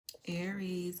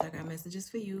Aries, I got messages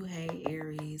for you. Hey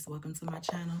Aries, welcome to my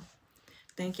channel.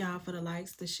 Thank y'all for the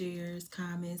likes, the shares,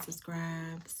 comments,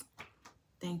 subscribes.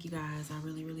 Thank you guys. I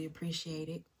really appreciate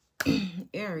it.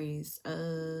 Aries,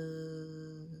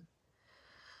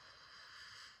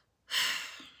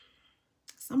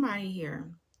 somebody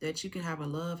here that you could have a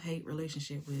love-hate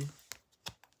relationship with.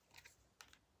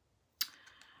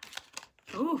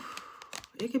 Ooh,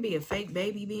 it could be a fake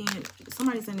baby being,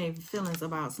 somebody's in their feelings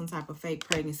about some type of fake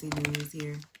pregnancy news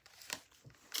here.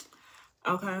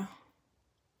 Okay.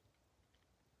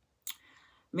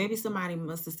 Maybe somebody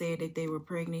must have said that they were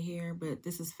pregnant here, but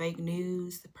this is fake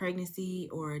news, pregnancy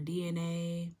or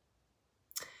DNA.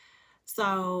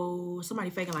 So somebody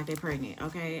faking like they're pregnant,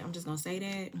 okay? I'm just going to say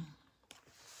that.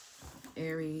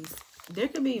 Aries. There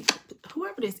could be,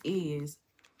 whoever this is,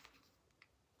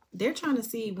 they're trying to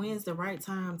see when's the right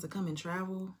time to come and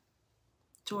travel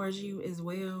towards you as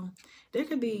well. There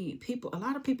could be people, a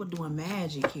lot of people doing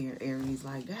magic here, Aries.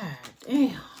 Like, God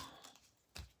damn.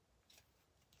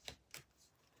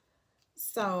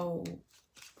 So,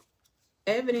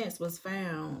 evidence was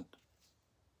found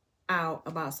out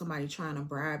about somebody trying to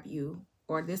bribe you.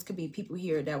 Or this could be people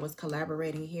here that was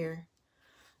collaborating here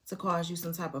to cause you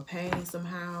some type of pain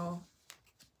somehow.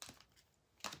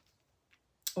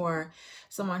 Or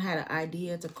someone had an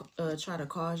idea to try to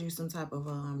cause you some type of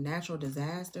natural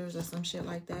disasters or some shit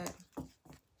like that.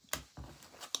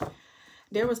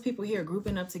 There was people here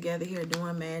grouping up together here,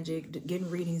 doing magic, getting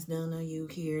readings done on you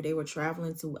here. They were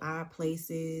traveling to odd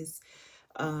places,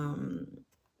 doing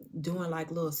like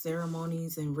little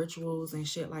ceremonies and rituals and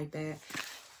shit like that.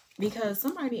 Because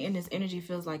somebody in this energy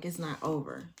feels like it's not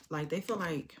over. Like they feel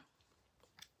like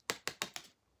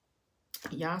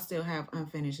y'all still have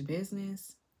unfinished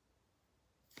business.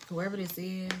 Whoever this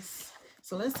is.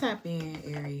 So let's tap in,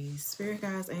 Aries. Spirit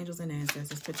guides, angels, and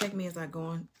ancestors. Protect me as I go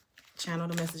on. Channel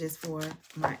the messages for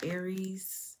my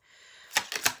Aries.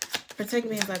 Protect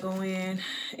me as I go in.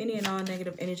 Any and all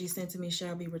negative energy sent to me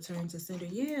shall be returned to sender.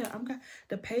 Yeah, I've got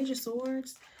the Page of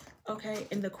Swords. Okay,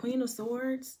 and the Queen of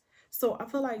Swords. So I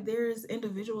feel like there's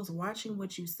individuals watching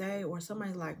what you say, or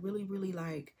somebody like really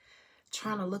like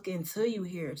trying to look into you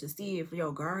here to see if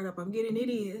your guard up. I'm getting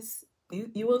it is.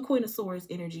 You and Queen of Swords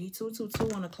energy.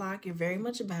 222 on the clock. You're very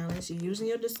much balanced. You're using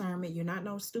your discernment. You're not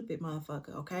no stupid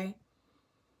motherfucker, okay?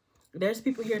 There's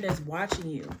people here that's watching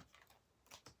you,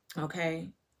 okay?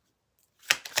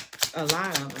 A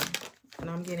lot of them. And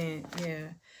I'm getting, yeah.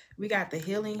 We got the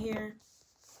healing here.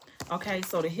 Okay,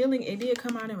 so the healing, it did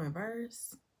come out in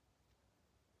reverse.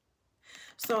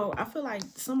 So I feel like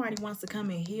somebody wants to come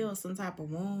and heal some type of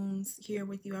wounds here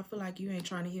with you. I feel like you ain't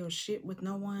trying to heal shit with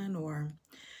no one, or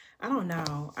I don't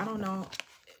know. I don't know.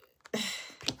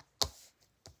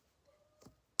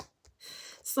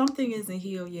 Something isn't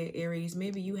healed yet, Aries.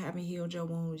 Maybe you haven't healed your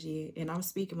wounds yet. And I'm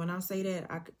speaking, when I say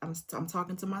that, I'm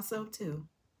talking to myself too.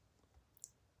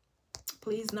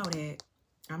 Please know that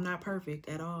I'm not perfect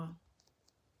at all.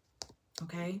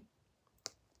 Okay?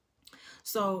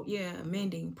 So, yeah,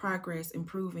 mending, progress,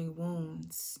 improving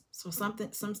wounds. So some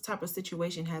type of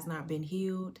situation has not been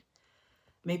healed.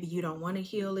 Maybe you don't want to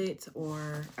heal it,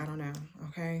 or I don't know,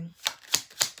 okay?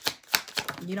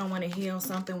 You don't want to heal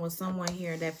something with someone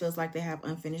here that feels like they have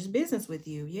unfinished business with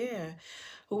you. Yeah.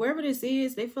 Whoever this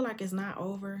is, they feel like it's not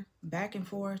over. Back and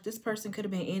forth. This person could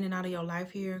have been in and out of your life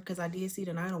here, because I did see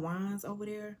the Nine of Wands over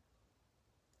there.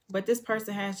 But this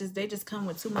person has they just come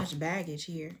with too much baggage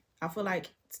here. I feel like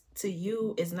to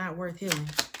you, it's not worth healing.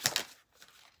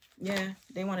 Yeah.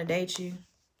 They want to date you,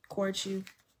 court you,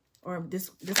 or this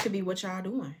could be what y'all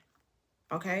doing.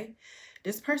 Okay?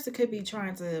 This person could be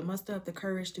trying to muster up the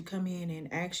courage to come in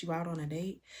and ask you out on a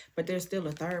date, but there's still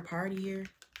a third party here.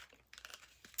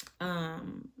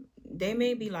 They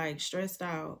may be like stressed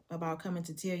out about coming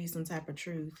to tell you some type of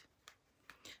truth.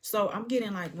 So I'm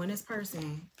getting like when this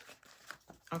person,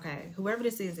 okay, whoever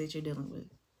this is that you're dealing with,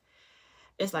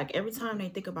 it's like every time they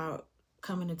think about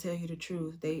coming to tell you the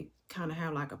truth, they kind of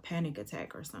have like a panic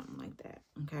attack or something like that,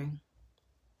 okay?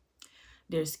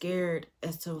 They're scared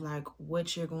as to like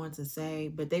what you're going to say,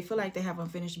 but they feel like they have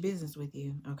unfinished business with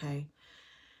you, okay?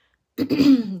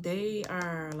 They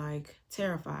are like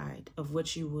terrified of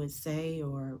what you would say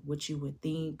or what you would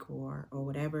think or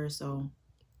whatever. So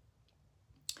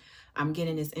I'm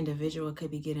getting this individual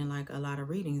could be getting like a lot of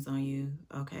readings on you,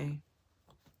 okay?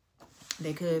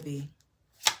 They could be.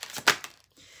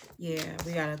 Yeah,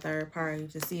 we got a third party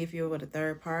to see if you're with a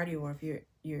third party or if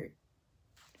you're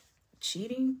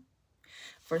cheating.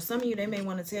 For some of you, they may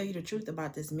want to tell you the truth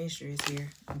about this mistress here,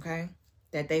 okay?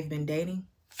 That they've been dating.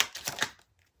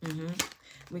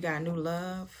 We got new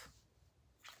love,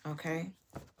 okay?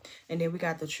 And then we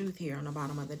got the truth here on the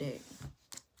bottom of the deck.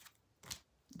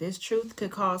 This truth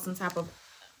could cause some type of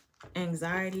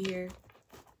anxiety here.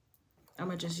 I'm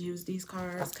going to just use these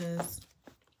cards because...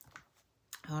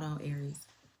 Hold on, Aries.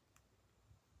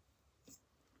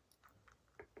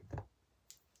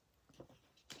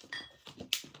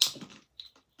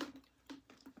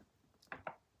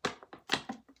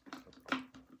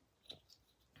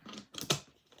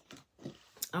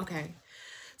 Okay.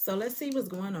 So let's see what's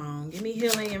going on. Give me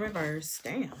healing in reverse.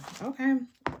 Damn. Okay.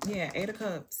 Yeah, 8 of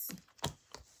Cups.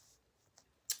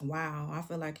 Wow. I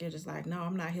feel like you're just like, no,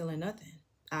 I'm not healing nothing.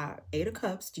 8 of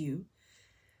Cups to you.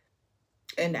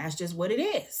 And that's just what it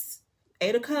is.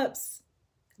 8 of Cups.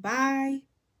 Bye.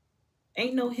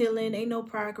 Ain't no healing. Ain't no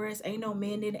progress. Ain't no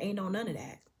mending. Ain't no none of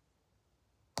that.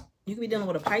 You could be dealing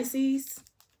with a Pisces.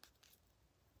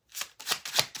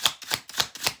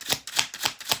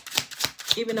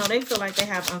 Even though they feel like they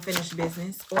have unfinished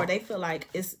business, or they feel like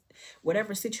it's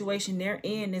whatever situation they're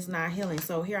in is not healing.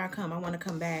 So here I come. I want to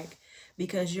come back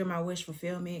because you're my wish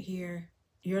fulfillment here.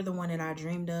 You're the one that I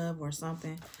dreamed of or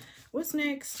something. What's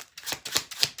next?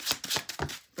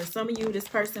 For some of you, this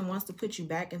person wants to put you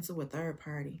back into a third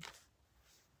party.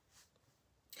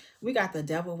 We got the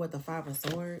Devil with the 5 of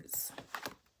Swords.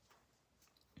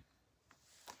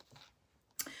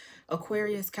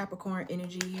 Aquarius, Capricorn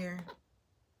energy here.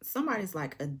 Somebody's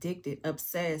like addicted,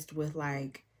 obsessed with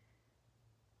like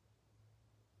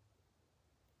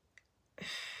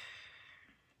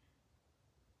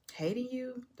hating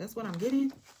you. That's what I'm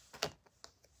getting.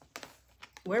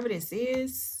 Whoever this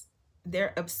is,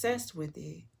 they're obsessed with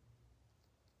it.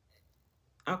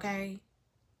 Okay?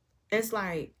 It's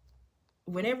like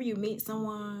whenever you meet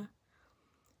someone,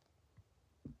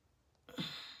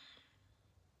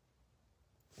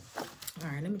 all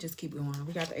right, let me just keep going.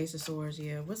 We got the Ace of Swords.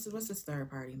 Yeah, what's this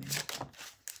third party, man?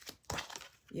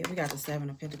 Yeah, we got the 7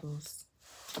 of Pentacles.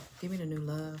 Give me the new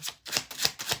love.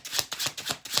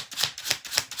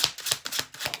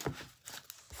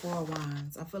 4 of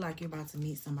Wands. I feel like you're about to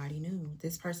meet somebody new.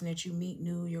 This person that you meet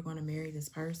new, you're going to marry this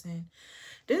person.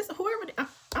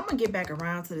 I'm going to get back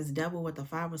around to this Devil with the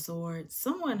 5 of Swords.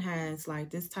 Someone has like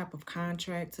this type of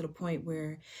contract to the point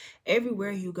where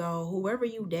everywhere you go, whoever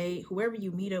you date, whoever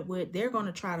you meet up with, they're going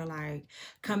to try to like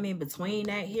come in between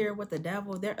that here with the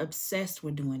Devil. They're obsessed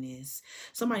with doing this.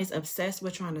 Somebody's obsessed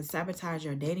with trying to sabotage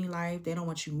your dating life. They don't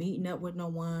want you meeting up with no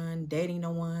one, dating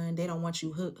no one. They don't want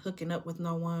you hooking up with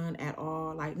no one at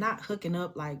all. Like not hooking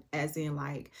up like as in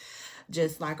like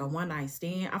just like a one-night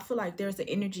stand. I feel like there's an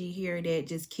energy here that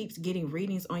just keeps getting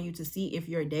readings on you to see if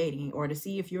you're dating or to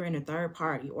see if you're in a third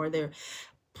party, or they're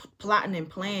plotting and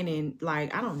planning.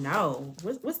 Like, I don't know.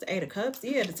 What's the 8 of Cups?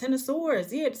 Yeah, the 10 of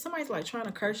Swords. Yeah, somebody's like trying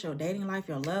to curse your dating life,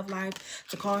 your love life,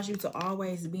 to cause you to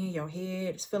always be in your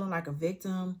head. It's feeling like a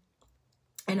victim.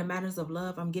 In the matters of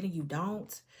love, I'm getting you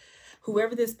don't.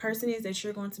 Whoever this person is that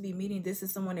you're going to be meeting, this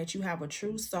is someone that you have a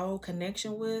true soul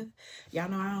connection with. Y'all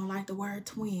know I don't like the word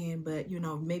twin, but, you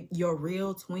know, maybe your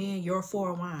real twin, your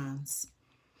 4 of Wands.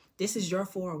 This is your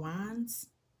 4 of Wands,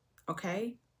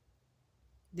 okay?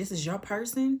 This is your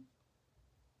person.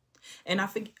 And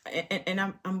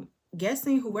I'm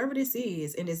guessing whoever this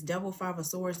is in this Devil 5 of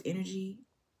Swords energy,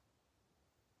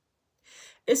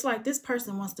 it's like this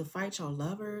person wants to fight your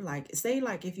lover. Like, say,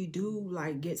 like, if you do,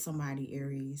 like, get somebody,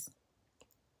 Aries,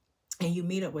 and you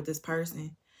meet up with this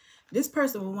person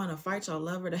will want to fight your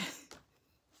lover.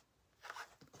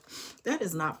 That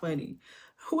is not funny.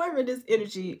 Whoever this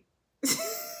energy...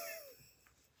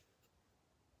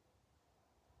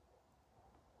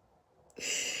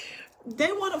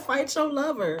 They want to fight your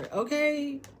lover,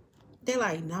 okay? They're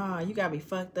like, nah, you got me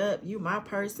fucked up. You my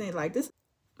person. Like this...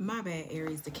 My bad,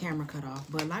 Aries, the camera cut off.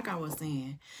 But like I was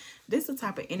saying, this is the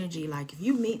type of energy, like if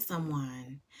you meet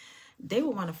someone, they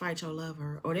would want to fight your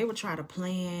lover, or they would try to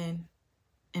plan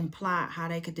and plot how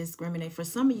they could discriminate. For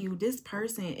some of you, this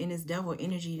person in this Devil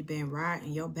energy been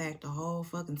riding your back the whole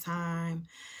fucking time.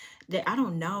 That I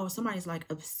don't know, somebody's like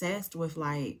obsessed with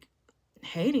like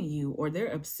hating you, or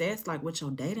they're obsessed like with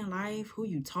your dating life, who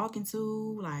you talking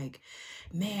to. Like,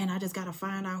 man, I just gotta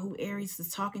find out who Aries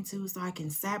is talking to so I can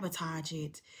sabotage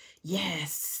it.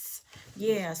 Yes,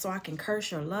 yeah, so I can curse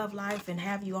your love life and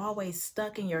have you always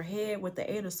stuck in your head with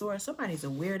the 8 of Swords. Somebody's a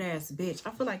weird ass bitch.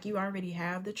 I feel like you already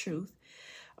have the truth,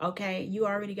 okay? You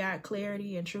already got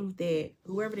clarity and truth that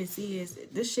whoever this is,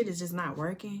 this shit is just not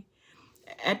working.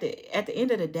 At the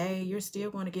end of the day, you're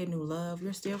still going to get new love.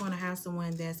 You're still going to have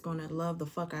someone that's going to love the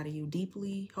fuck out of you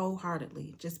deeply,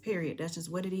 wholeheartedly. Just period. That's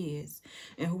just what it is.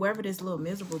 And whoever this little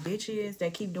miserable bitch is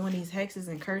that keep doing these hexes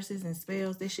and curses and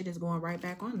spells, this shit is going right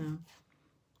back on them.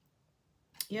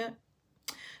 Yep.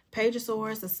 Page of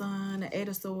Swords, the Sun, the Eight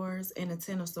of Swords, and the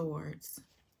Ten of Swords.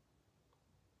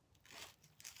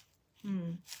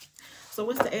 So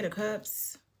what's the Eight of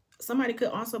Cups? Somebody could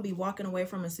also be walking away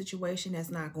from a situation that's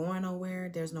not going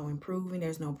nowhere. There's no improving.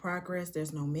 There's no progress.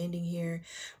 There's no mending here.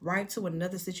 Right to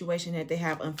another situation that they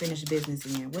have unfinished business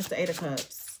in. What's the Eight of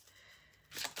Cups?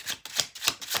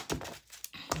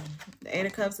 The Eight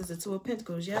of Cups is the Two of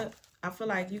Pentacles. Yep. I feel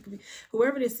like you could be,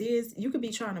 whoever this is, you could be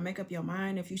trying to make up your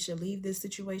mind if you should leave this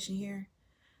situation here.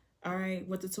 All right.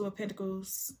 With the Two of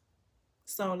Pentacles.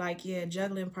 So like, yeah,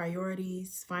 juggling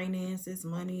priorities, finances,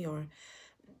 money, or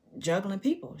juggling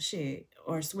people, shit,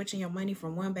 or switching your money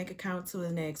from one bank account to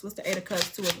the next. What's the Eight of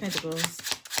Cups, Two of Pentacles?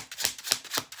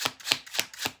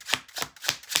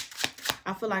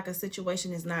 I feel like a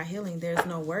situation is not healing. There's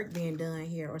no work being done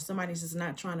here, or somebody's just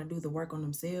not trying to do the work on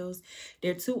themselves.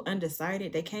 They're too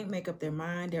undecided. They can't make up their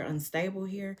mind. They're unstable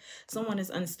here. Someone is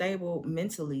unstable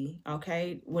mentally,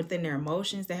 okay, within their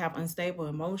emotions. They have unstable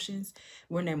emotions.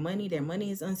 When their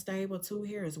money is unstable too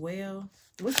here as well.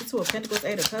 What's the Two of Pentacles,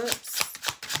 Eight of Cups?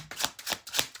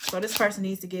 So this person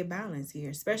needs to get balance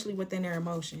here, especially within their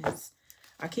emotions.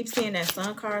 I keep seeing that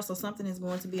Sun card, so something is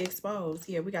going to be exposed.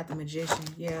 Here, we got the Magician.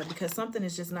 Yeah, because something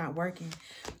is just not working.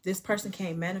 This person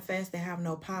can't manifest. They have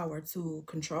no power to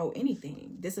control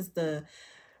anything. This is the,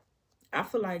 I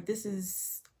feel like this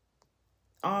is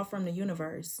all from the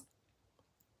universe.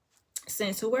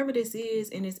 Since whoever this is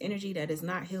in this energy that is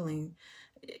not healing,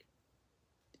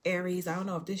 Aries, I don't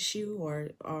know if this you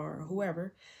or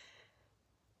whoever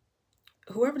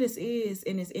this is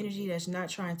in this energy that's not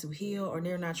trying to heal, or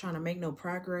they're not trying to make no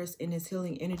progress in this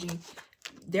healing energy,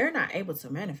 they're not able to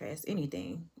manifest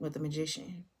anything with the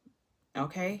Magician.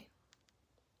 Okay?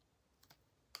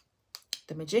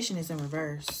 The Magician is in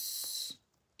reverse.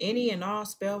 Any and all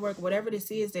spell work, whatever this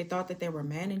is, they thought that they were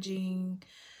managing.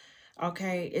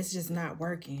 Okay? It's just not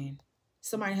working.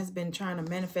 Somebody has been trying to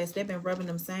manifest. They've been rubbing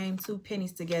them same two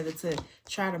pennies together to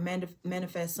try to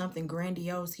manifest something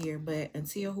grandiose here. But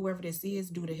until whoever this is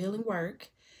do the healing work,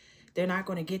 they're not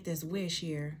going to get this wish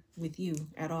here with you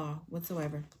at all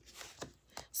whatsoever.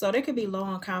 So they could be low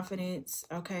on confidence,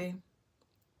 okay?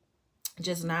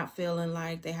 Just not feeling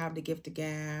like they have the gift of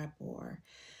gab, or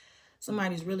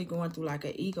somebody's really going through like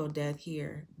an ego death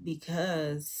here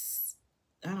because,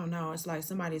 I don't know, it's like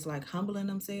somebody's like humbling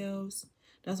themselves.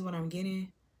 That's what I'm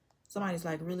getting. Somebody's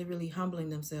like really, really humbling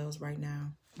themselves right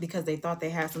now because they thought they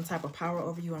had some type of power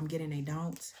over you. I'm getting they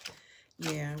don't.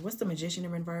 Yeah. What's the Magician in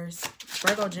reverse?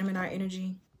 Virgo, Gemini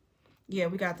energy. Yeah,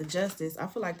 we got the Justice. I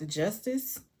feel like the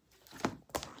Justice,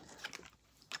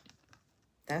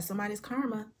 that's somebody's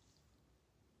karma.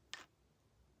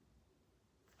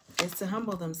 It's to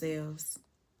humble themselves.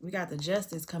 We got the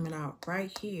Justice coming out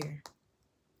right here.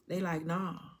 They like,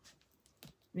 nah.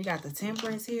 We got the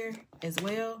Temperance here as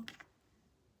well.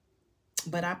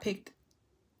 But I picked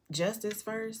Justice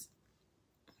first.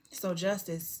 So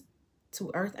Justice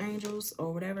to Earth Angels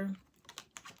or whatever.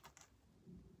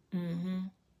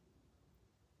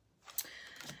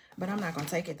 But I'm not going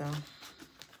to take it though.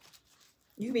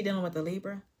 You could be dealing with the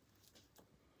Libra.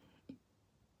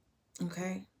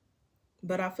 Okay.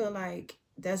 But I feel like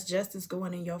that's justice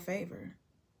going in your favor.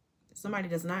 Somebody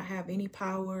does not have any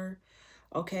power.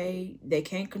 Okay, they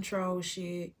can't control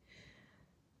shit.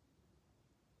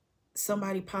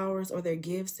 Somebody powers or their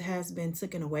gifts has been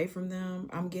taken away from them,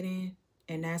 I'm getting.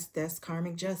 And that's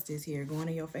karmic justice here, going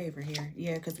in your favor here.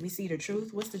 Yeah, because we see the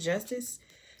truth. What's the Justice?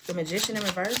 The Magician in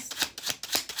reverse.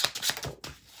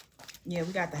 Yeah,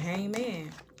 we got the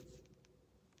Hangman.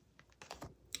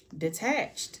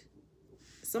 Detached.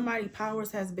 Somebody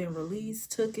powers has been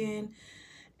released, taken.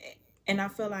 And I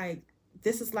feel like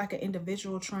this is like an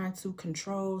individual trying to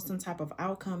control some type of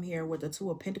outcome here with the Two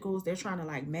of Pentacles. They're trying to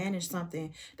like manage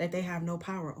something that they have no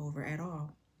power over at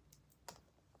all.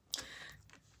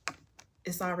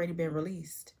 It's already been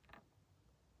released.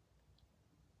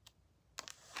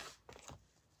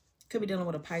 Could be dealing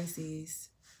with a Pisces.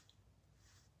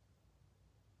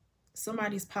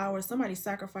 Somebody's power, somebody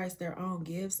sacrificed their own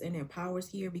gifts and their powers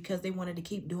here because they wanted to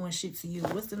keep doing shit to you.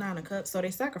 What's the Nine of Cups? So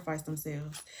they sacrificed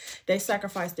themselves. They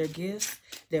sacrificed their gifts,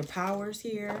 their powers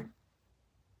here.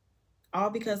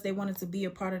 All because they wanted to be a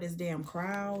part of this damn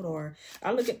crowd. Or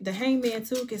I look at the Hangman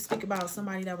too, can speak about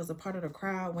somebody that was a part of the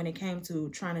crowd when it came to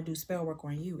trying to do spell work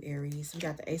on you, Aries. We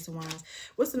got the Ace of Wands.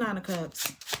 What's the Nine of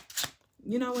Cups?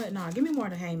 You know what? No, give me more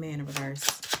of the Hangman in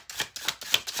reverse.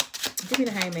 Give me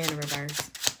the Hangman in reverse.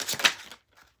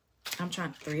 I'm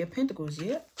trying. Three of Pentacles.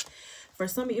 Yep. For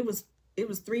some, it was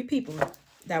 3 people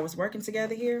that was working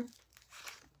together here.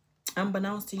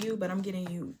 Unbeknownst to you, but I'm getting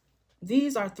you.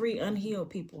 These are 3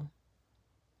 unhealed people.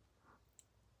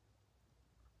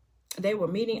 They were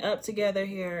meeting up together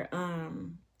here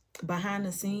behind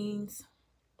the scenes.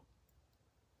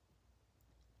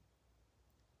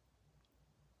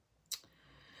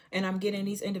 And I'm getting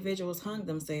these individuals hung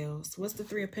themselves. What's the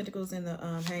Three of Pentacles in the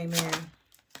Hangman?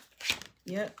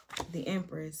 Yep, the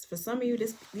Empress. For some of you,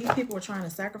 these people were trying to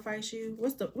sacrifice you.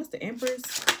 What's the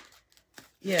Empress?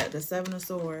 Yeah, the Seven of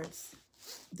Swords.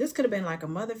 This could have been like a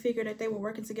mother figure that they were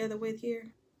working together with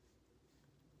here.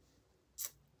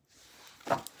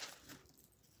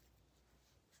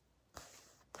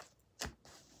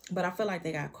 But I feel like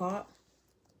they got caught.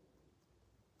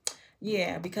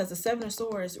 Yeah, because the Seven of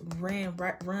Swords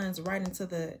runs right into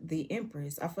the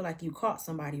Empress. I feel like you caught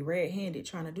somebody red-handed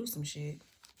trying to do some shit.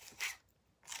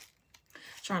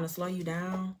 Trying to slow you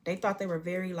down. They thought they were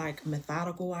very like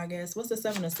methodical, I guess. What's the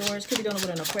Seven of Swords? Could be dealing with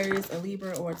an Aquarius, a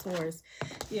Libra, or a Taurus.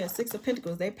 Yeah, Six of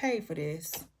Pentacles. They paid for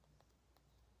this.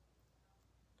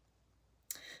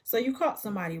 So you caught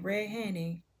somebody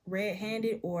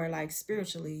red-handed or like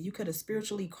spiritually. You could have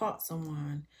spiritually caught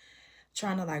someone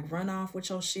trying to like run off with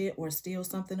your shit or steal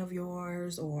something of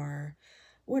yours or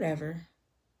whatever.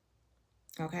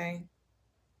 Okay.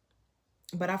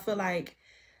 But I feel like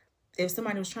if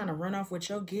somebody was trying to run off with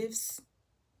your gifts,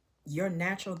 your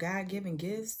natural God-given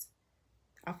gifts,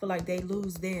 I feel like they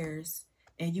lose theirs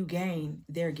and you gain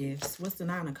their gifts. What's the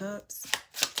Nine of Cups?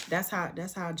 That's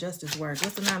how justice works.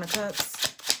 What's the Nine of Cups?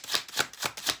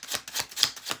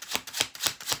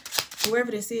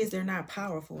 Whoever this is, they're not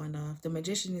powerful enough. The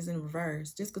Magician is in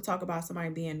reverse. This could talk about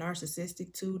somebody being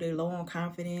narcissistic too. They're low on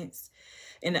confidence.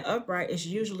 In the upright, it's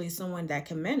usually someone that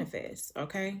can manifest,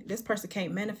 okay? This person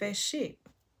can't manifest shit.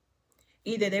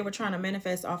 Either they were trying to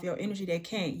manifest off your energy, they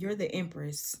can't. You're the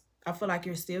Empress. I feel like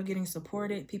you're still getting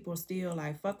supported. People still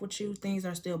like fuck with you. Things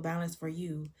are still balanced for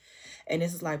you. And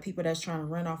this is like people that's trying to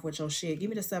run off with your shit.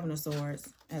 Give me the Seven of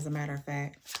Swords, as a matter of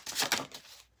fact.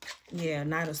 Yeah,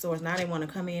 Knight of Swords. Now they want to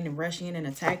come in and rush in and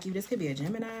attack you. This could be a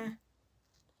Gemini.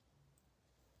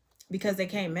 Because they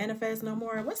can't manifest no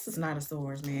more. What's this Knight of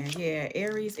Swords, man? Yeah,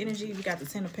 Aries energy. We got the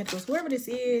Ten of Pentacles. Whoever this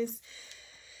is.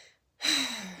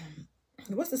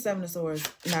 What's the Seven of Swords?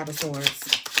 Knight of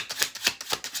Swords.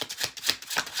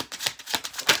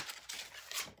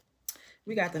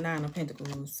 We got the Nine of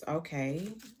Pentacles. Okay.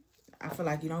 I feel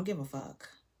like you don't give a fuck.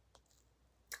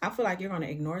 I feel like you're going to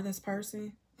ignore this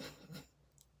person.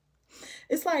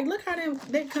 It's like, look how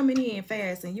they're coming in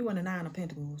fast and you in the Nine of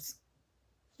Pentacles.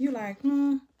 You like,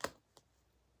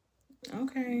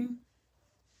 okay.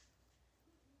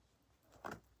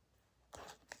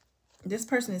 This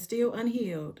person is still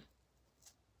unhealed.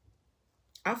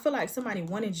 I feel like somebody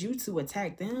wanted you to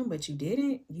attack them, but you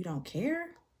didn't. You don't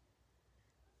care.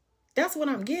 That's what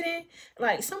I'm getting.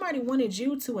 Like, somebody wanted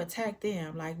you to attack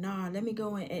them. Like, nah, let me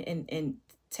go and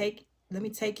let me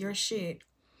take your shit.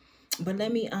 But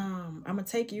let me, I'm going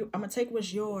to take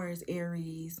what's yours,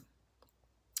 Aries.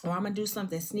 Or I'm going to do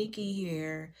something sneaky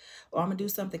here. Or I'm going to do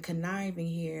something conniving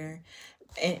here.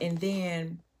 And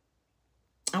then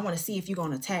I want to see if you're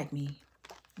going to attack me.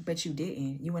 But you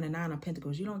didn't. You in a Nine of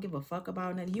Pentacles. You don't give a fuck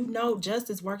about nothing. You know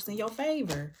justice works in your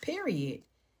favor. Period.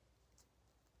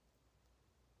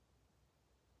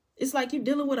 It's like you're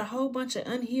dealing with a whole bunch of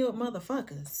unhealed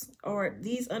motherfuckers. Or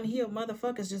these unhealed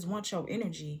motherfuckers just want your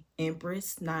energy.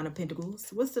 Empress, Nine of Pentacles.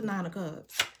 What's the Nine of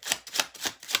Cups?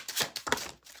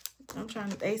 I'm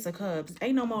trying to... Ace of Cups.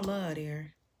 Ain't no more love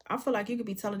there. I feel like you could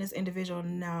be telling this individual,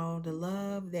 no, the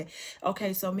love that...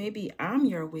 Okay, so maybe I'm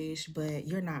your wish, but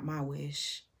you're not my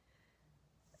wish.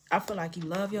 I feel like you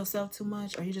love yourself too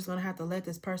much, or you're just going to have to let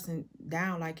this person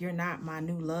down like you're not my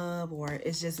new love, or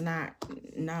it's just not...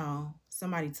 No.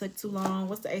 Somebody took too long.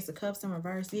 What's the Ace of Cups in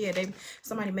reverse? Yeah,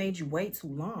 somebody made you wait too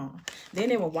long. Then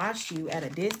they will watch you at a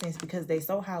distance because they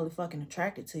so highly fucking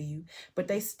attracted to you, but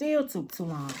they still took too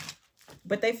long.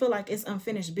 But they feel like it's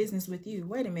unfinished business with you.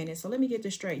 Wait a minute. So let me get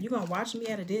this straight. You're going to watch me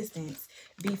at a distance,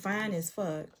 be fine as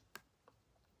fuck,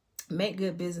 make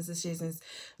good business decisions,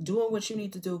 doing what you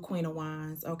need to do, Queen of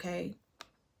Wands, okay?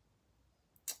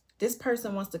 This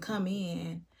person wants to come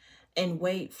in and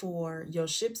wait for your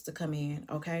ships to come in,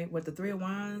 okay? With the Three of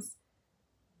Wands,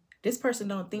 this person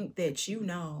don't think that you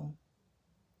know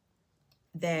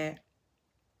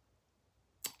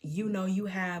you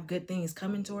have good things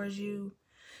coming towards you.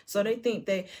 So they think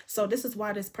so this is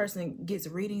why this person gets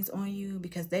readings on you,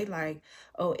 because they like,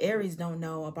 oh, Aries don't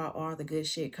know about all the good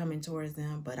shit coming towards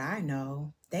them, but I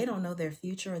know. They don't know their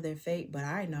future or their fate, but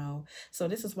I know. So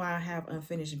this is why I have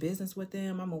unfinished business with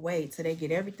them. I'm going to wait till they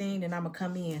get everything, then I'm going to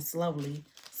come in slowly.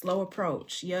 Slow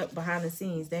approach. Yep, behind the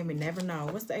scenes. They may never know.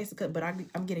 What's the Ace of Cups? But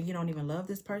I'm getting you don't even love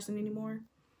this person anymore.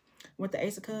 With the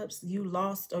Ace of Cups, you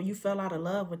lost or you fell out of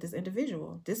love with this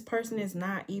individual. This person is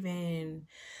not even,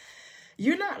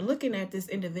 you're not looking at this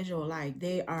individual like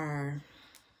they are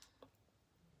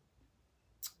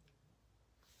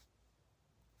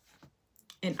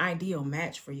an ideal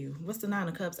match for you. What's the Nine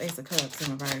of Cups, Ace of Cups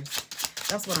in reverse?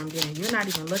 That's what I'm getting. You're not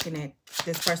even looking at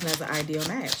this person as an ideal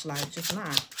match. Like, just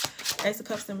not. Ace of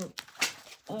Cups in,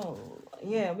 oh,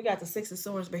 yeah, we got the Six of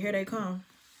Swords, but here they come.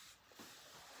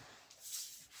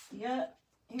 Yep,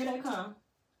 here they come.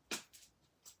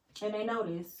 And they know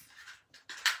this.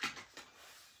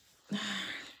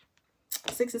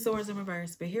 Six of Swords in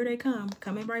reverse, but here they come.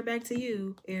 Coming right back to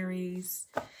you, Aries.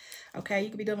 Okay, you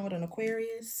could be dealing with an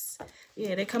Aquarius.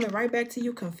 Yeah, they're coming right back to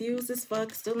you, confused as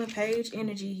fuck, still in page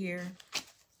energy here.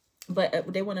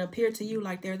 But they want to appear to you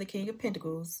like they're the King of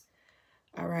Pentacles.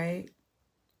 All right.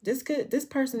 This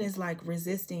person is like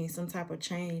resisting some type of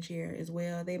change here as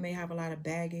well. They may have a lot of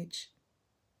baggage.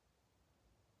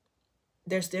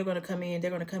 They're still going to come in.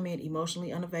 They're going to come in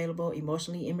emotionally unavailable,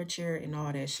 emotionally immature, and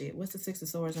all that shit. What's the Six of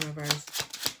Swords in reverse?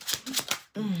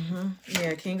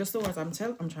 Yeah, King of Swords. I'm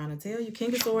trying to tell you.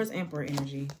 King of Swords, Emperor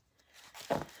energy.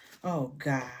 Oh,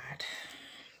 God.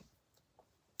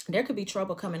 There could be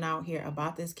trouble coming out here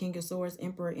about this King of Swords,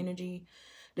 Emperor energy.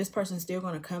 This person's still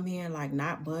going to come here like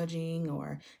not budging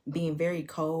or being very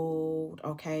cold,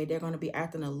 okay? They're going to be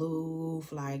acting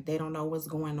aloof, like they don't know what's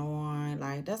going on.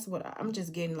 Like, that's what I'm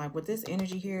just getting, like, with this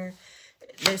energy here.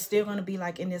 They're still going to be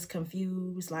like in this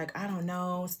confused, like, I don't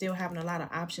know, still having a lot of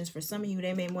options. For some of you,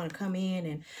 they may want to come in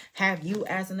and have you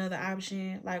as another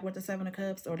option, like with the Seven of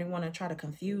Cups, or they want to try to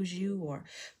confuse you or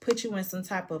put you in some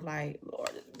type of like, or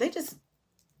they just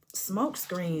smoke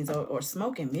screens or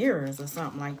smoke and mirrors or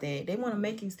something like that. They want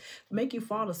to make you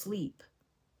fall asleep.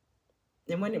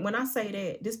 And when I say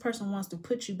that, this person wants to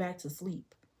put you back to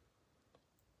sleep.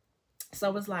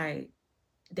 So it's like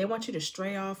they want you to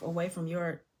stray off away from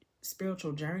your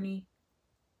spiritual journey.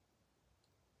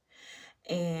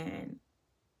 And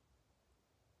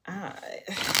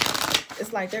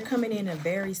it's like they're coming in a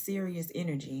very serious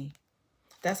energy.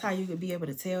 That's how you could be able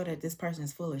to tell that this person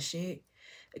is full of shit.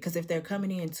 Because if they're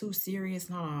coming in too serious,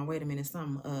 hold on, wait a minute,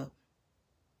 something up.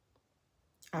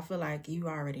 I feel like you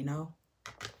already know.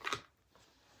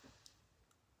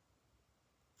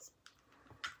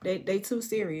 They too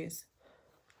serious.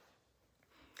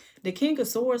 The King of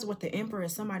Swords with the Emperor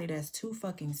is somebody that's too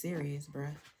fucking serious,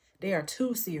 bruh. They are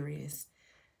too serious.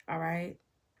 All right?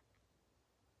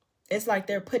 It's like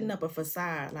they're putting up a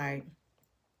facade, like,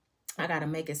 I gotta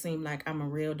make it seem like I'm a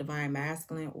real divine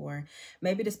masculine, or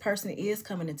maybe this person is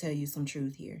coming to tell you some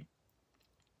truth here.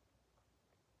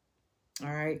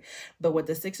 All right. But with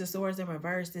the Six of Swords in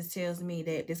reverse, this tells me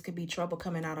that this could be trouble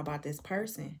coming out about this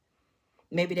person.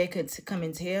 Maybe they could come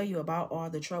and tell you about all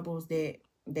the troubles that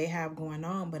they have going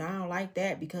on, but I don't like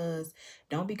that, because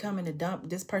don't be coming to dump.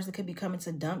 This person could be coming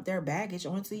to dump their baggage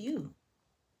onto you.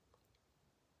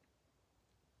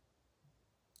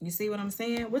 You see what I'm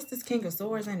saying? What's this King of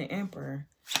Swords and the Emperor?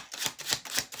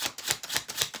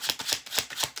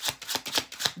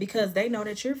 Because they know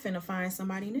that you're finna find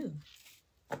somebody new.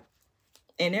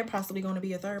 And they're possibly going to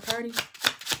be a third party.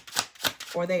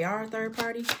 Or they are a third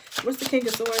party. What's the King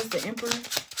of Swords, the Emperor?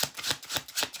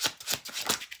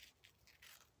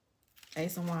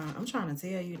 Ace of Wands. I'm trying to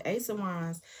tell you. Ace of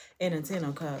Wands and the Ten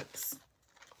of Cups.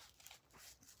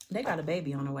 They got a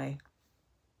baby on the way.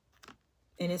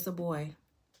 And it's a boy.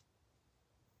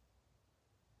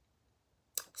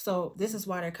 So this is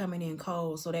why they're coming in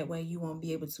cold. So that way you won't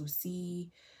be able to see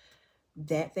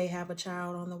that they have a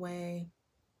child on the way.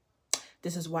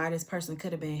 This is why this person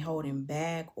could have been holding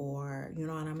back, or, you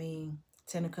know what I mean?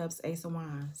 Ten of Cups, Ace of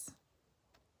Wands.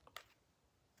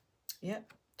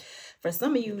 Yep. For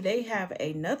some of you, they have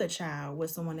another child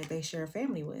with someone that they share a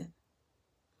family with.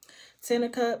 Ten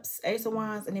of Cups, Ace of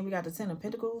Wands, and then we got the Ten of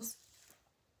Pentacles.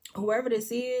 Whoever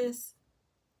this is,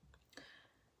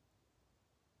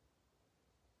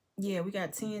 yeah, we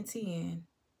got 10-10.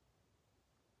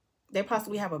 They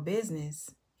possibly have a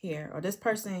business here, or this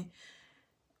person,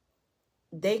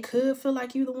 they could feel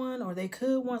like you the one, or they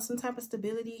could want some type of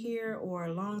stability here or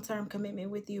a long-term commitment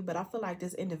with you. But I feel like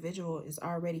this individual is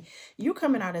already, you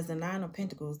coming out as the Nine of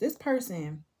Pentacles. This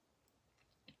person,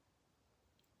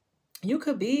 you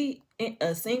could be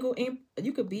a single,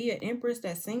 you could be an Empress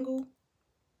that's single.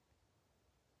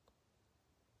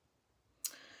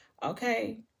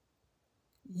 Okay.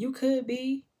 You could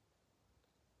be.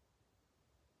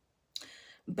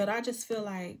 But I just feel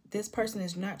like this person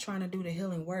is not trying to do the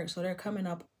healing work. So they're coming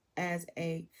up as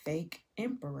a fake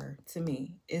emperor to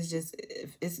me. It's just,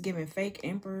 it's giving fake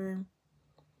emperor.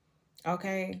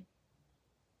 Okay.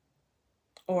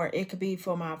 or it could be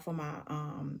for my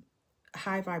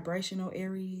high vibrational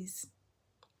Aries.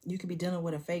 You could be dealing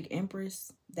with a fake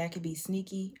empress. That could be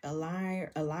sneaky, a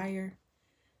liar.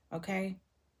 Okay?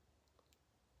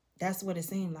 That's what it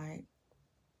seemed like.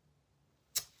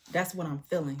 That's what I'm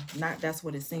feeling. Not that's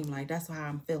what it seemed like. That's how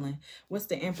I'm feeling. What's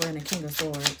the Emperor and the King of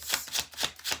Swords?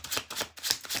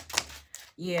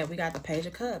 Yeah, we got the Page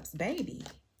of Cups. Baby.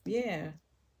 Yeah.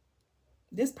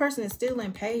 This person is still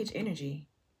in page energy.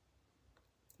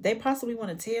 They possibly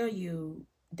want to tell you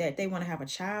that they want to have a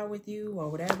child with you or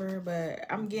whatever, but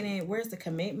I'm getting, where's the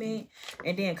commitment?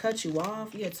 And then cut you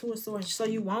off. Yeah, Two of Swords. So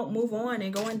you won't move on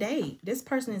and go and date. This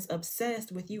person is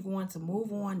obsessed with you going to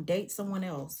move on, date someone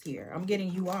else here. I'm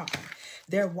getting you off.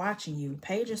 They're watching you.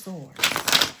 Page of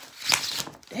Swords.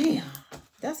 Damn.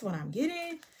 That's what I'm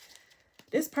getting.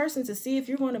 This person to see if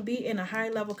you're going to be in a high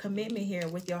level commitment here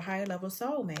with your high level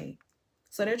soulmate.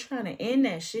 So they're trying to end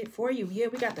that shit for you. Yeah,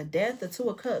 we got the Death, the Two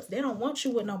of Cups. They don't want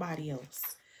you with nobody else.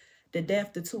 The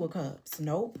Death, the Two of Cups.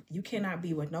 Nope. You cannot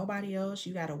be with nobody else.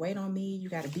 You got to wait on me. You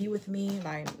got to be with me.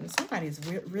 Like, somebody's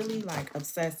really, like,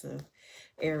 obsessive,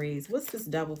 Aries. What's this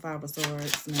double Five of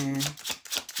Swords, man?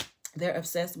 They're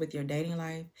obsessed with your dating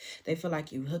life. They feel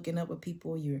like you hooking up with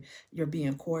people. You're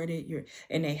being courted.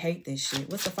 And they hate this shit.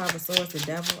 What's the Five of Swords, the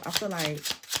Devil? I feel like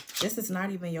this is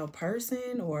not even your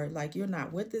person, or like you're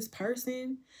not with this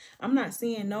person. I'm not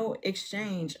seeing no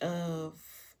exchange of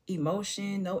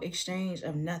emotion, no exchange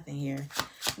of nothing here.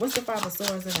 What's the Five of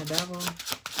Swords and the Devil?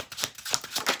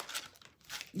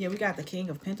 Yeah, we got the King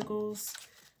of Pentacles.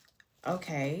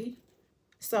 Okay.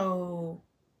 So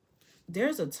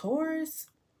there's a Taurus.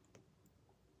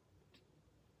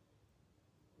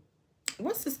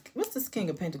 What's this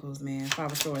King of Pentacles, man?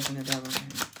 Five of Swords and the Devil, man.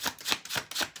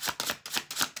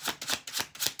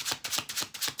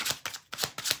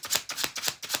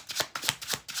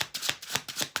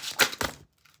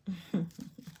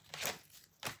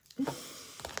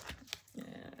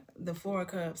 The Four of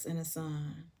Cups and the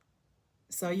Sun.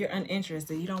 So you're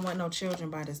uninterested. You don't want no children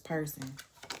by this person.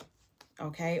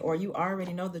 Okay? Or you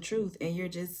already know the truth and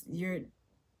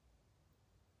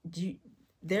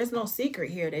there's no secret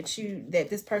here that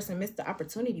this person missed the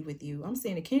opportunity with you. I'm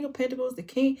seeing the King of Pentacles, the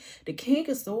King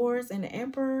of Swords, and the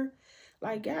Emperor.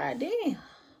 Like, god damn.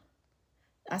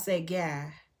 I said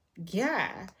guy.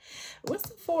 What's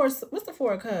the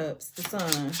Four of Cups? The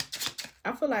Sun.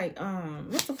 I feel like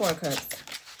what's the Four of Cups?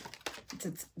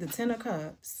 The Ten of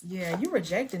Cups. Yeah, you're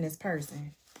rejecting this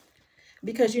person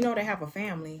because you know they have a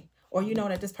family, or you know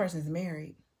that this person is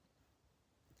married.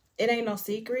 It ain't no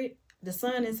secret. The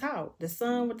Sun is out. The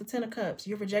Sun with the Ten of Cups.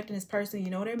 You're rejecting this person.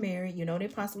 You know they're married. You know they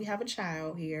possibly have a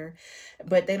child here,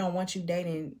 but they don't want you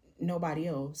dating nobody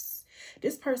else.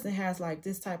 This person has like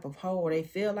this type of hole. They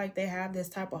feel like they have this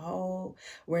type of hole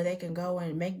where they can go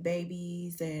and make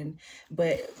babies,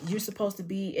 but you're supposed to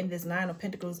be in this Nine of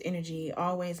Pentacles energy,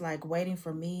 always like waiting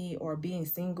for me or being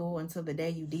single until the day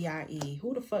you die.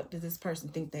 Who the fuck does this person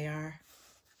think they are?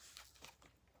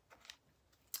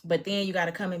 But then you got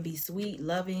to come and be sweet,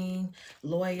 loving,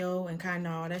 loyal, and kind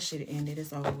of all that shit ended.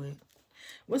 It's over with.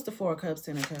 What's the Four of Cups,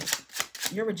 Ten of Cups?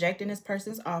 You're rejecting this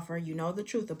person's offer. You know the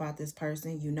truth about this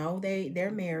person. You know they're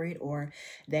married, or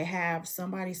they have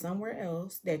somebody somewhere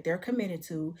else that they're committed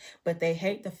to, but they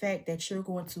hate the fact that you're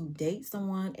going to date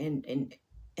someone and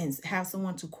have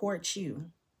someone to court you.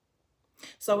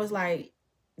 So it's like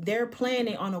they're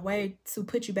planning on a way to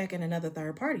put you back in another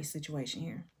third party situation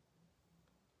here.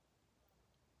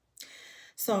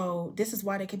 So this is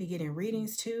why they could be getting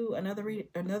readings too. Another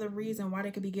reason why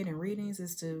they could be getting readings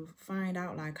is to find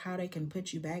out like how they can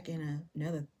put you back in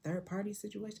another third party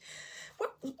situation.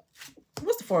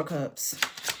 What's the Four of Cups?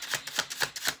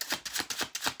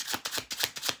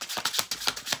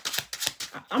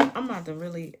 I'm not the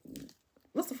really.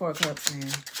 What's the Four of Cups, man?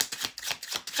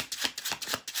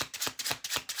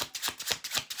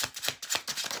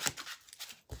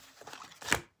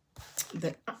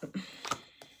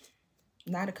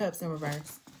 Nine of Cups in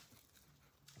reverse.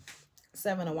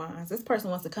 Seven of Wands. This person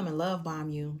wants to come and love bomb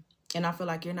you, and I feel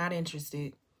like you're not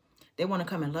interested. They want to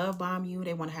come and love bomb you.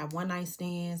 They want to have one night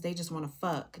stands. They just want to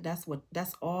fuck. That's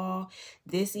all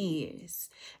this is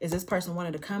this person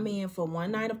wanted to come in for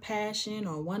one night of passion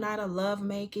or one night of love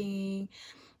making.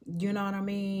 You know what I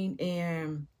mean?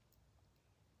 And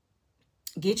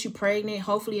get you pregnant.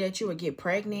 Hopefully that you would get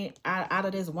pregnant out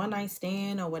of this one night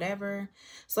stand or whatever.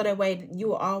 So that way you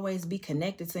will always be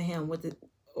connected to him with it,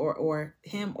 or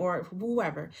him or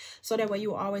whoever. So that way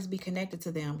you will always be connected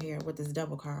to them here with this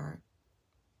Devil card.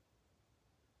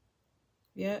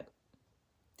 Yep.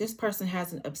 This person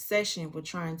has an obsession with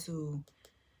trying to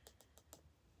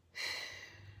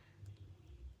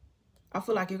I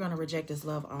feel like you're going to reject this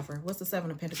love offer. What's the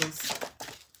Seven of Pentacles?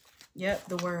 Yep,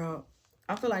 the World.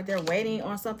 I feel like they're waiting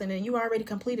on something and you already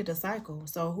completed a cycle.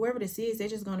 So whoever this is, they're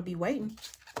just going to be waiting.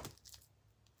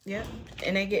 Yep.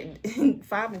 And they get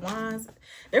Five of Wands.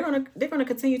 They're gonna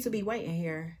continue to be waiting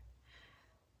here.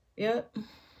 Yep.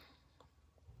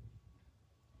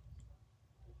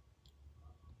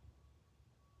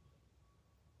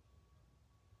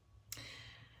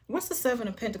 What's the Seven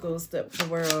of Pentacles, the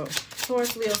World?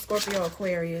 Taurus, Leo, Scorpio,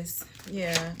 Aquarius.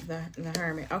 Yeah, the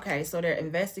Hermit. Okay, so they're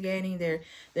investigating. They're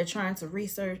trying to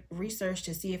research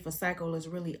to see if a cycle is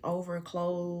really over,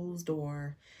 closed,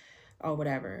 or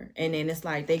whatever. And then it's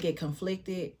like they get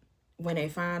conflicted when they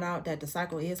find out that the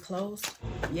cycle is closed.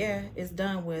 Yeah, it's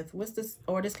done with. What's this?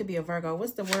 Or this could be a Virgo.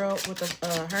 What's the World with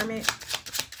the Hermit?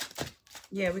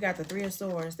 Yeah, we got the Three of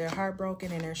Swords. They're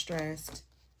heartbroken and they're stressed.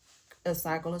 A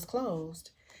cycle is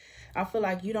closed. I feel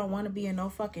like you don't want to be in no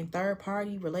fucking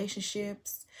third-party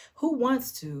relationships. Who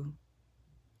wants to?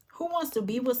 Who wants to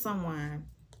be with someone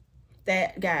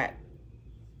that got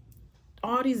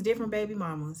all these different baby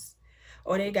mamas?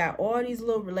 Or they got all these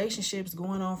little relationships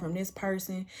going on from this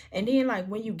person. And then, like,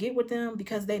 when you get with them,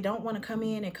 because they don't want to come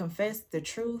in and confess the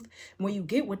truth, when you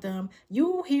get with them,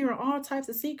 you hear all types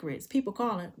of secrets. People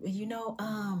calling, you know,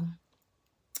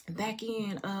 back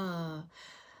in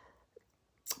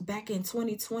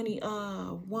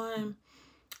 2021,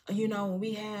 you know, when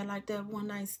we had like that one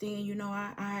night stand, you know,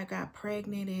 I got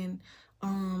pregnant and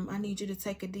I need you to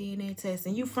take a DNA test,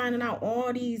 and you finding out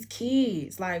all these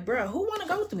kids. Like, bro, who want to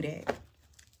go through that?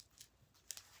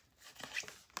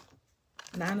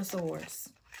 Nine of Swords,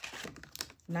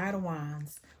 Knight of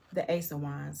Wands, the Ace of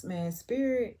Wands. Man,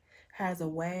 Spirit has a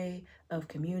way of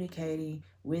communicating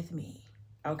with me,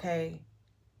 okay?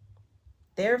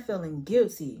 They're feeling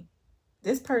guilty.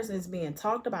 This person is being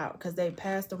talked about because they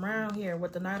passed around here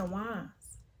with the Knight of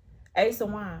Wands, Ace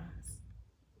of Wands.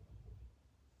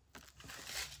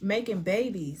 Making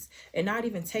babies and not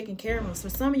even taking care of them.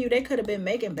 For some of you, they could have been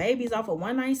making babies off of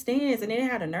one-night stands and then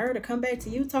had a nerve to come back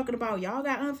to you talking about y'all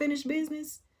got unfinished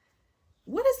business.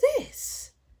 What is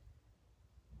this?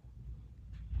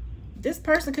 This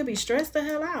person could be stressed the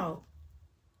hell out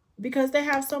because they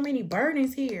have so many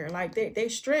burdens here. Like they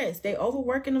stressed. They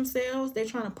overworking themselves. They're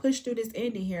trying to push through this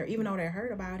ending here, even though they're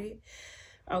hurt about it.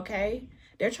 Okay?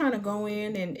 They're trying to go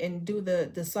in and do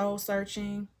the soul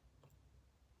searching.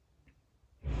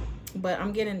 But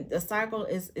I'm getting the cycle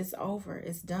is over.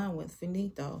 It's done with.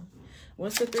 Finito.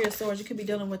 What's the Three of Swords? You could be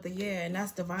dealing with and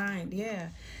that's divine.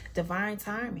 Yeah. Divine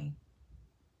timing.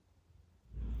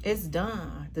 It's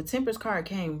done. The Temperance card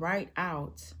came right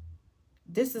out.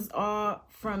 This is all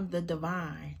from the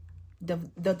divine. The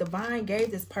divine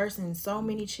gave this person so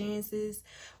many chances.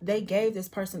 They gave this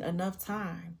person enough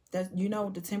time. That, you know,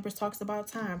 the Temperance talks about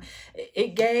time.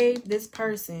 It gave this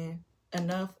person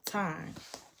enough time.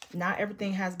 Not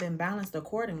everything has been balanced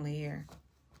accordingly here.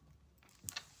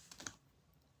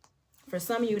 For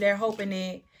some of you, they're hoping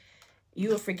that you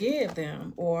will forgive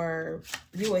them or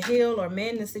you will heal or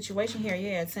mend the situation here.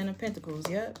 Yeah, Ten of Pentacles.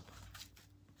 Yep.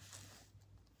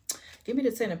 Give me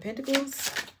the Ten of Pentacles.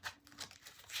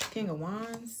 King of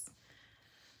Wands.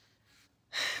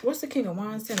 What's the King of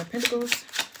Wands? Ten of Pentacles.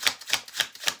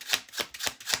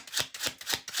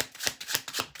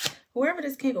 Whoever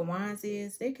this King of Wands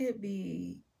is, they could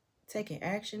be taking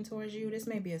action towards you. This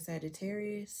may be a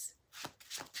Sagittarius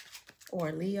or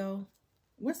a Leo.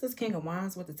 What's this King of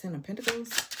Wands with the Ten of Pentacles?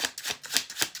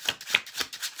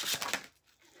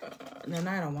 The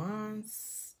Knight of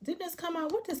Wands. Did this come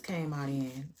out? What this came out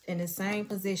in? In the same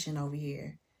position over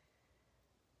here.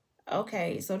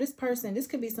 Okay, so this person, this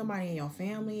could be somebody in your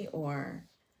family or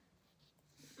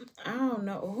I don't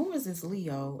know. Who is this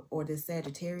Leo or this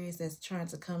Sagittarius that's trying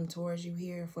to come towards you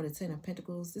here for the Ten of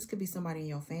Pentacles? This could be somebody in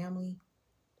your family.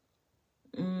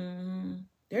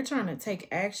 They're trying to take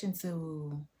action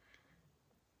to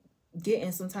get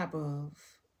in some type of...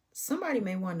 Somebody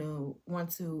may want to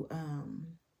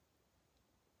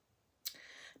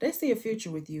they see a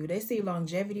future with you. They see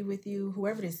longevity with you.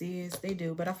 Whoever this is, they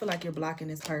do. But I feel like you're blocking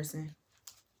this person.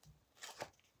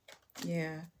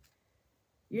 Yeah.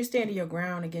 You're standing your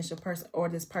ground against your person or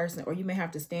this person, or you may have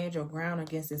to stand your ground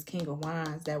against this King of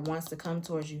Wands that wants to come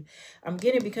towards you. I'm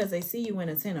getting because they see you in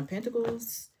a Ten of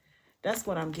Pentacles. That's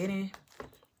what I'm getting.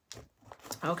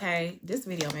 Okay, this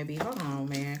video may be, hold on,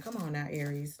 man. Come on now,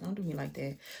 Aries. Don't do me like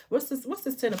that. What's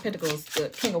this Ten of Pentacles, the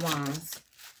King of Wands?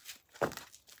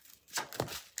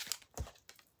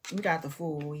 We got the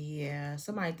Fool. Yeah,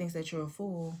 somebody thinks that you're a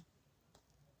fool.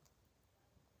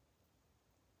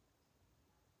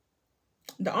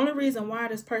 The only reason why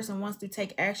this person wants to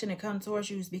take action and come towards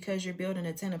you is because you're building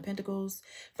a 10 of Pentacles.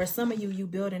 For some of you, you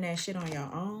building that shit on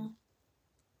your own.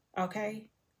 Okay?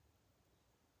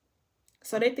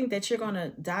 So they think that you're going to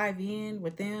dive in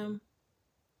with them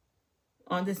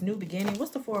on this new beginning.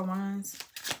 What's the Four of Wands?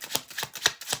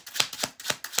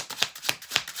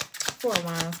 Four of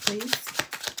Wands, please.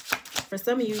 For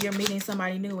some of you, you're meeting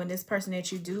somebody new, and this person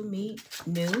that you do meet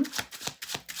new,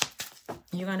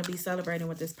 you're going to be celebrating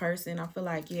with this person. I feel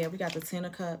like, yeah, we got the 10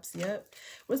 of Cups. Yep.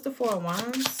 What's the Four of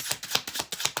Wands?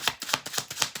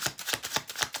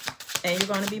 And you're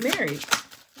going to be married.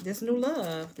 This new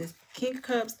love. This King of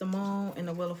Cups, the Moon, and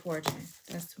the Wheel of Fortune.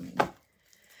 That's too many.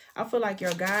 I feel like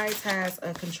your guides has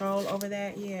a control over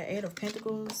that. Yeah, Eight of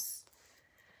Pentacles.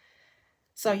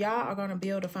 So y'all are going to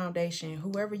build a foundation.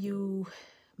 Whoever you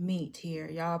meet here,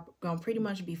 y'all going to pretty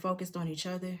much be focused on each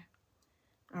other.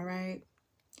 All right?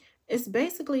 It's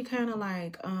basically kind of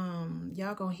like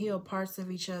y'all gonna heal parts of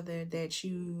each other that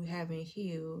you haven't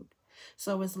healed.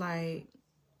 So it's like,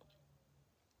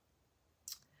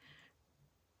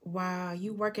 while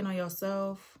you working on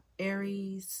yourself,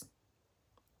 Aries,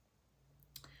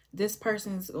 this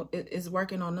person is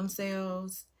working on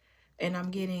themselves, and I'm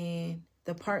getting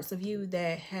the parts of you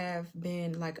that have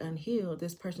been like unhealed.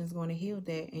 This person's going to heal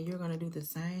that, and you're going to do the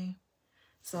same.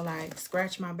 So like,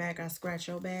 scratch my back, I scratch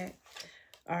your back.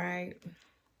 All right.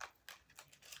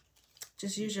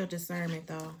 Just use your discernment,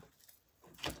 though.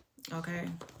 Okay.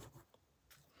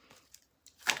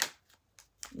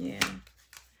 Yeah.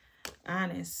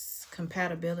 Honest.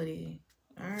 Compatibility.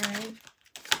 All right.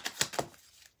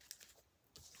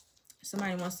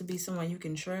 Somebody wants to be someone you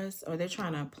can trust, or they're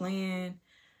trying to plan.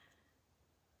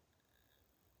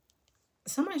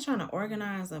 Somebody's trying to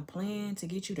organize a plan to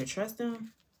get you to trust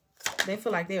them. They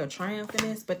feel like they'll triumph in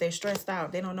this, but they're stressed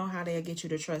out. They don't know how they'll get you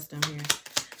to trust them here.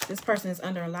 This person is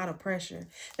under a lot of pressure.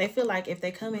 They feel like if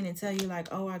they come in and tell you like,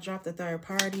 oh, I dropped the third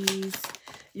parties,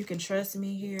 you can trust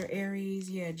me here, Aries.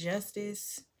 Yeah,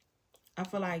 Justice. I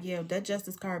feel like, yeah, that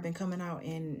Justice card been coming out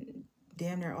in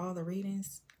damn near all the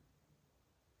readings.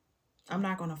 I'm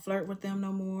not going to flirt with them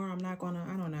no more. I'm not going to,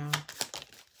 I don't know.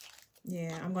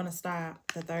 Yeah, I'm going to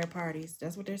stop the third parties.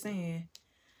 That's what they're saying.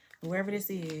 Whoever this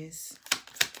is.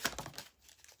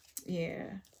 Yeah.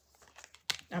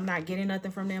 I'm not getting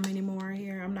nothing from them anymore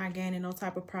here. I'm not gaining no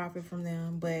type of profit from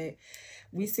them. But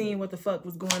we seen what the fuck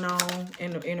was going on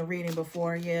in the reading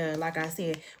before. Yeah, like I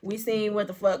said, we seen what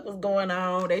the fuck was going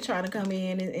on. They trying to come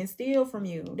in and steal from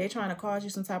you. They trying to cause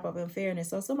you some type of unfairness.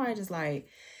 So somebody just like,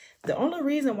 the only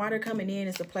reason why they're coming in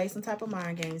is to play some type of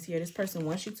mind games here. This person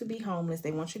wants you to be homeless.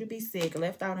 They want you to be sick,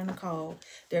 left out in the cold.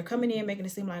 They're coming in making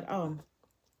it seem like, oh,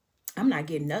 I'm not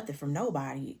getting nothing from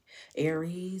nobody,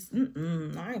 Aries.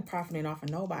 I ain't profiting off of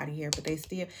nobody here, but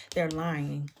they're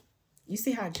lying. You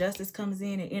see how Justice comes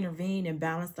in and intervene and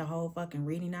balance the whole fucking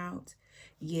reading out?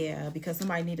 Yeah, because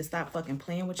somebody need to stop fucking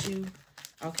playing with you,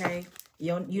 okay?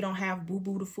 You don't have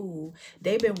boo-boo the fool.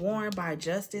 They've been warned by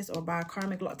Justice or by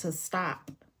karmic law to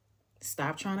stop.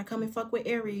 Stop trying to come and fuck with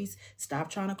Aries. Stop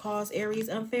trying to cause Aries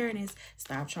unfairness.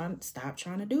 Stop trying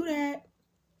to do that.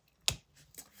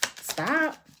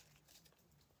 Stop.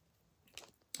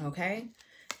 Okay,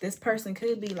 this person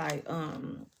could be like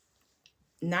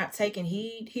not taking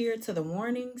heed here to the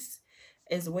warnings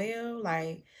as well.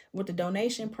 Like with the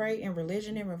donation, pray, and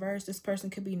religion in reverse, this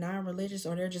person could be non-religious,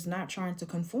 or they're just not trying to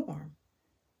conform.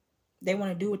 They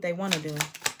want to do what they want to do.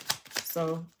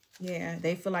 So yeah,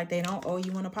 they feel like they don't owe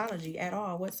you an apology at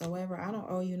all whatsoever. I don't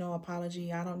owe you no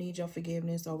apology. I don't need your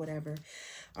forgiveness or whatever.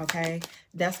 Okay,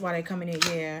 that's why they coming in.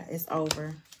 Yeah, it's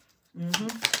over.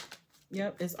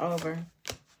 Yep, it's over.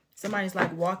 Somebody's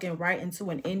like walking right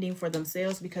into an ending for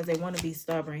themselves because they want to be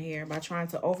stubborn here by trying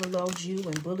to overload you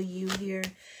and bully you here.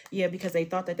 Yeah, because they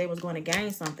thought that they was going to gain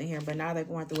something here, but now they're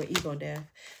going through an ego death.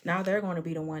 Now they're going to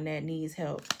be the one that needs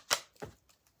help.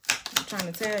 I'm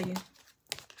trying to tell you.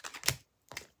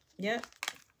 Yep.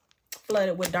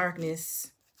 Flooded with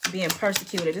darkness, being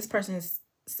persecuted. This person is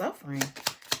suffering.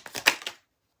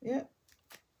 Yep.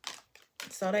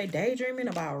 So they daydreaming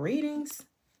about readings.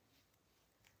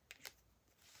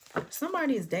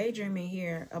 Somebody is daydreaming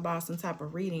here about some type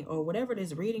of reading, or whatever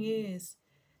this reading is.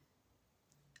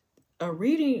 A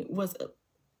reading was,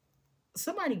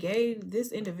 somebody gave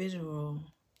this individual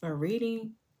a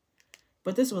reading,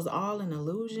 but this was all an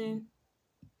illusion.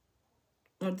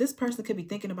 Or this person could be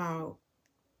thinking about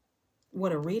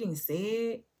what a reading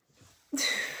said.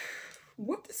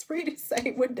 What does reading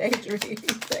say? What daydreaming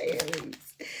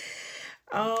says?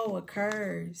 Oh, a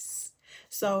curse.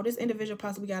 So this individual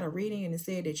possibly got a reading and it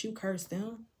said that you cursed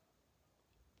them.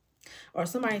 Or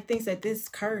somebody thinks that this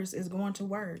curse is going to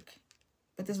work.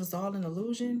 But this was all an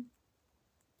illusion.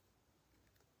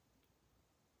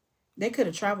 They could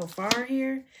have traveled far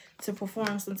here to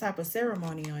perform some type of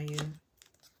ceremony on you.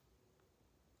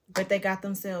 But they got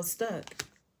themselves stuck.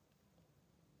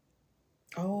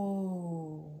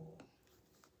 Oh.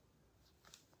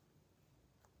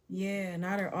 Yeah,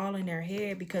 now they're all in their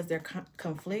head because they're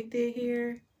conflicted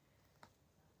here.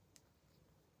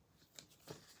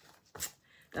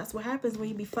 That's what happens when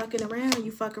you be fucking around. You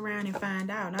fuck around and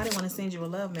find out. Now they want to send you a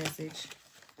love message.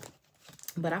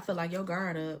 But I feel like your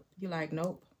guard up. You like,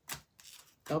 nope.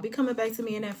 Don't be coming back to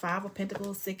me in that 5 of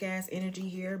Pentacles, sick-ass energy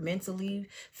here. Mentally,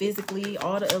 physically,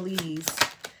 all the Aries.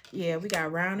 Yeah, we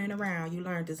got round and around. You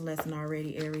learned this lesson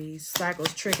already, Aries.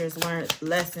 Cycles, triggers, learned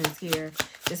lessons here.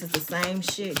 This is the same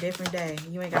shit, different day.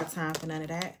 You ain't got time for none of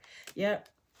that. Yep.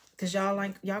 Because y'all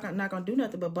not going to do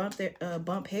nothing but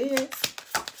bump heads.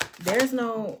 There's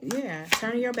no, yeah,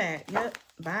 turning your back. Yep,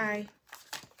 bye.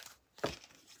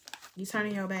 You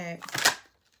turning your back.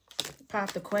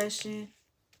 Pop the question.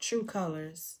 True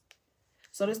colors.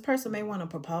 So this person may want to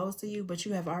propose to you, but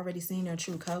you have already seen their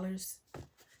true colors.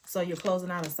 So you're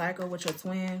closing out a cycle with your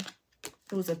twin,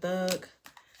 who's a thug.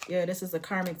 Yeah, this is a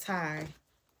karmic tie.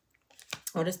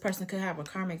 Or this person could have a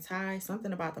karmic tie.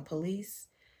 Something about the police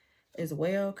as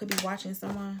well. Could be watching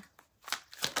someone.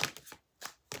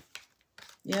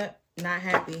 Yep, not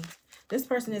happy. This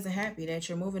person isn't happy that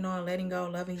you're moving on, letting go,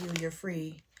 loving you, you're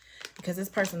free. Because this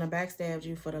person done backstabbed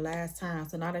you for the last time.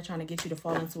 So now they're trying to get you to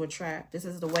fall into a trap. This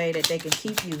is the way that they can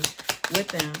keep you with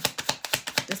them.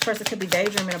 This person could be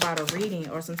daydreaming about a reading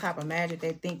or some type of magic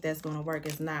they think that's going to work.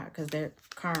 It's not, because they're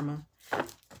karma.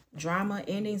 Drama,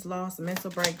 endings, loss, mental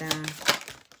breakdown.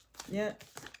 Yep.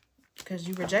 Because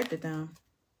you rejected them.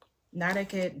 Now they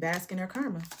could bask in their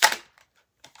karma.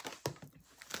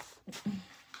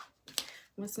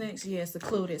 What's next? Yeah,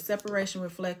 secluded. Separation,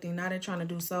 reflecting. Now they're trying to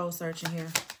do soul searching here.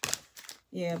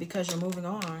 Yeah, because you're moving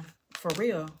on. For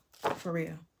real. For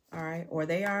real. All right. Or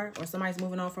they are. Or somebody's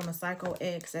moving on from a psycho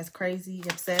ex that's crazy,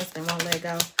 obsessed, and won't let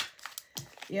go.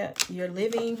 Yep. You're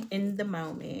living in the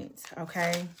moment.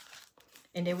 Okay.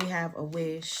 And then we have a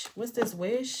wish. What's this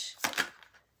wish?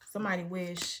 Somebody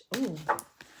wish, ooh,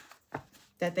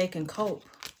 that they can cope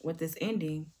with this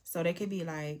ending. So they could be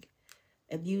like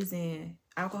abusing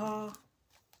alcohol,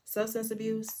 substance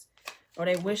abuse, or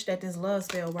they wish that this love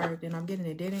spell worked, and I'm getting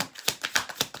it didn't.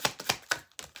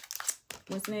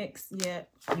 What's next? Yeah,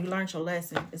 you learned your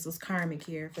lesson. This was karmic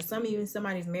here. For some of you,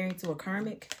 somebody's married to a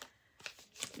karmic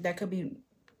that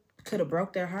could have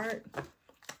broke their heart.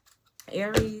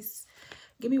 Aries,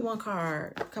 give me one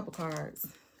card, a couple cards.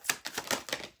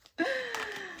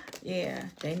 Yeah,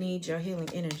 they need your healing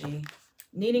energy.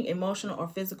 Needing emotional or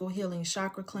physical healing,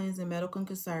 chakra cleansing, medical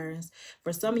concerns.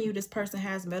 For some of you, this person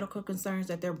has medical concerns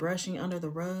that they're brushing under the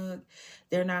rug.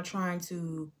 They're not trying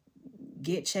to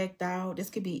get checked out.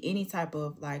 This could be any type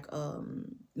of like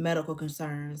medical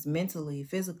concerns, mentally,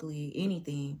 physically,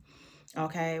 anything.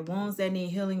 Okay, wounds that need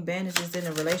healing, bandages in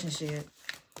a relationship.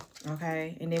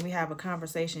 Okay, and then we have a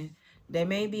conversation. They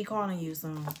may be calling you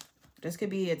soon. This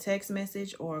could be a text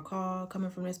message or a call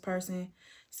coming from this person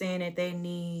saying that they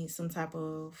need some type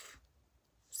of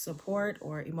support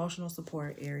or emotional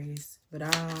support, Aries. But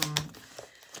I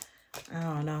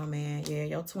don't know, man. Yeah,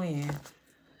 your twin.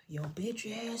 Your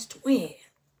bitch-ass twin.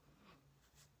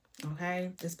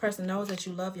 Okay? This person knows that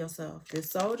you love yourself. This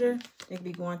soldier, they could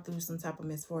be going through some type of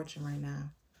misfortune right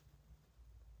now.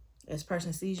 This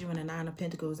person sees you in the 9 of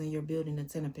Pentacles and you're building the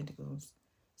 10 of Pentacles.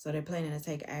 So they're planning to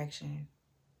take action.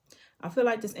 I feel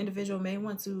like this individual may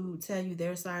want to tell you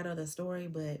their side of the story,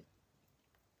 but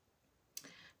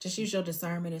just use your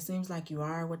discernment. It seems like you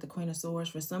are with the Queen of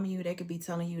Swords. For some of you, they could be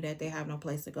telling you that they have no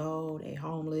place to go, they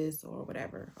homeless or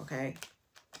whatever, okay?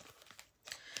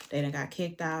 They done got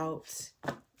kicked out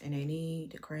and they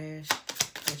need to crash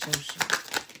with your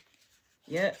shit.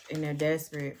 Yep, and they're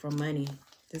desperate for money.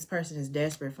 This person is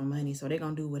desperate for money, so they're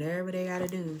going to do whatever they got to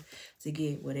do to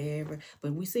get whatever.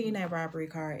 But we seeing that robbery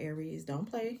card, Aries. Don't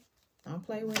play. Don't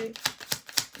play with it.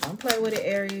 Don't play with it,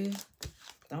 Aries.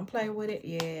 Don't play with it.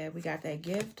 Yeah, we got that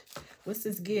gift. What's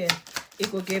this gift?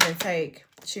 Equal give and take.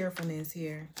 Cheerfulness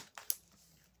here.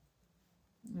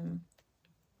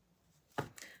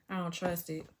 I don't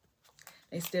trust it.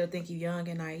 They still think you young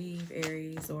and naive,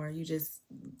 Aries, or you just,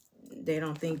 they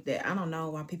don't think that, I don't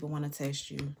know why people want to test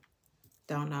you.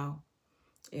 Don't know,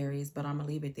 Aries, but I'm going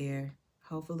to leave it there.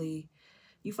 Hopefully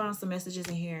you found some messages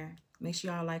in here. Make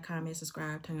sure y'all like, comment,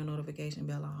 subscribe, turn your notification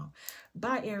bell on.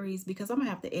 Bye, Aries, because I'm going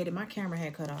to have to edit. My camera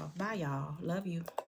had cut off. Bye, y'all. Love you.